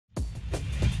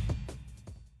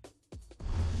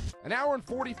An hour and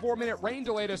 44-minute rain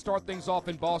delay to start things off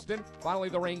in Boston. Finally,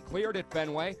 the rain cleared at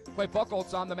Fenway. Clay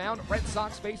Buchholz on the mound. Red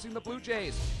Sox facing the Blue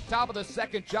Jays. Top of the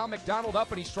second, John McDonald up,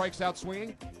 and he strikes out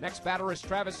swinging. Next batter is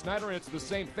Travis Snyder, and it's the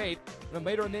same fate. And then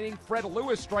later in the inning, Fred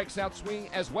Lewis strikes out swinging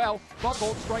as well.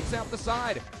 Buchholz strikes out the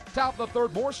side. Top of the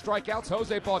third, more strikeouts.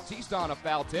 Jose Bautista on a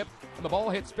foul tip. And the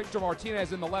ball hits Victor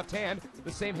Martinez in the left hand,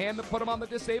 the same hand that put him on the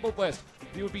disabled list.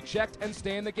 He would be checked and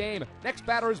stay in the game. Next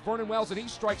batter is Vernon Wells, and he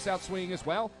strikes out swinging as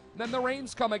well. And then the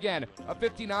rains come again. A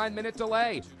 59-minute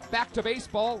delay. Back to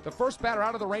baseball. The first batter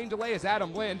out of the rain delay is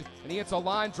Adam Lind, and he hits a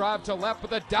line drive to left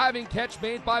with a diving catch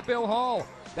made by Bill Hall.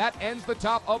 That ends the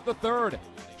top of the third.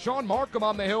 Sean Markham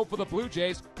on the hill for the Blue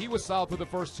Jays. He was solid for the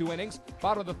first two innings.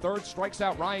 Bottom of the third, strikes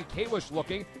out Ryan Kalish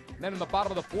looking. And then in the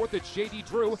bottom of the fourth, it's J.D.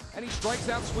 Drew, and he strikes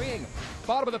out swinging.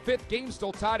 Bottom of the fifth, game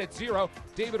still tied at 0.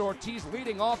 David Ortiz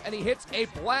leading off, and he hits a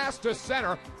blast to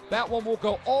center. That one will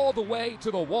go all the way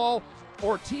to the wall.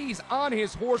 Ortiz on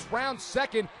his horse, round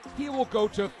second. He will go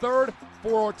to third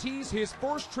for Ortiz, his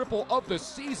first triple of the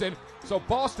season. So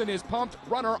Boston is pumped.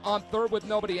 Runner on third with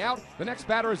nobody out. The next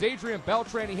batter is Adrian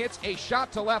Beltran. He hits a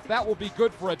shot to left. That will be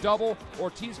good for a double.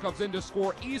 Ortiz comes in to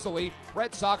score easily.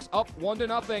 Red Sox up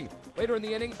 1-0. Later in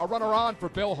the inning, a runner on for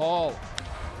Bill Hall.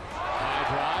 High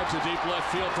drive to deep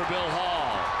left field for Bill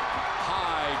Hall.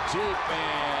 High, deep,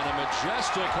 and a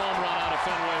majestic home run out of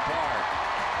Fenway Park.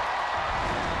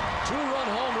 Two-run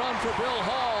home run for Bill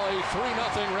Hall, a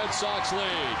 3-0 Red Sox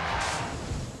lead.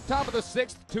 Top of the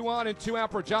sixth, 2 on and 2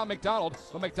 out for John McDonald.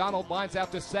 But McDonald lines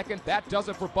out to second. That does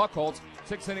it for Buchholz.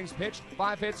 6 innings pitched,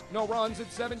 5 hits, no runs,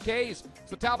 and 7 Ks.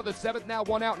 So top of the seventh, now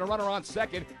 1 out and a runner on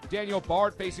second. Daniel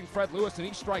Bard facing Fred Lewis, and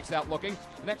he strikes out looking.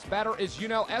 The next batter is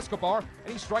Yunel Escobar,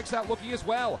 and he strikes out looking as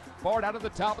well. Bard out of the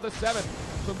top of the seventh.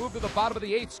 So move to the bottom of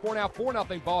the eighth, score now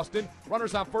 4-0 Boston.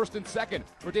 Runners on first and second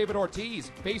for David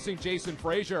Ortiz facing Jason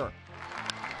Frazier.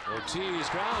 Ortiz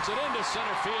grounds it into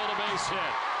center field, a base hit.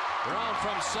 Around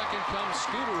from second comes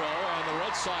Scutero, and the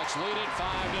Red Sox lead it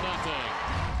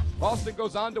 5-0. Boston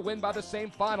goes on to win by the same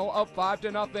final of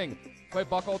 5-0. Clay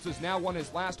Buchholz has now won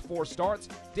his last 4 starts.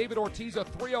 David Ortiz a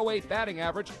 .308 batting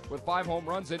average with 5 home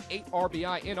runs and 8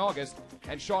 RBI in August.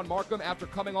 And Sean Markham, after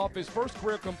coming off his first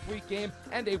career complete game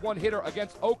and a one-hitter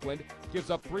against Oakland, gives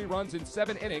up 3 runs in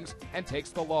 7 innings and takes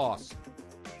the loss.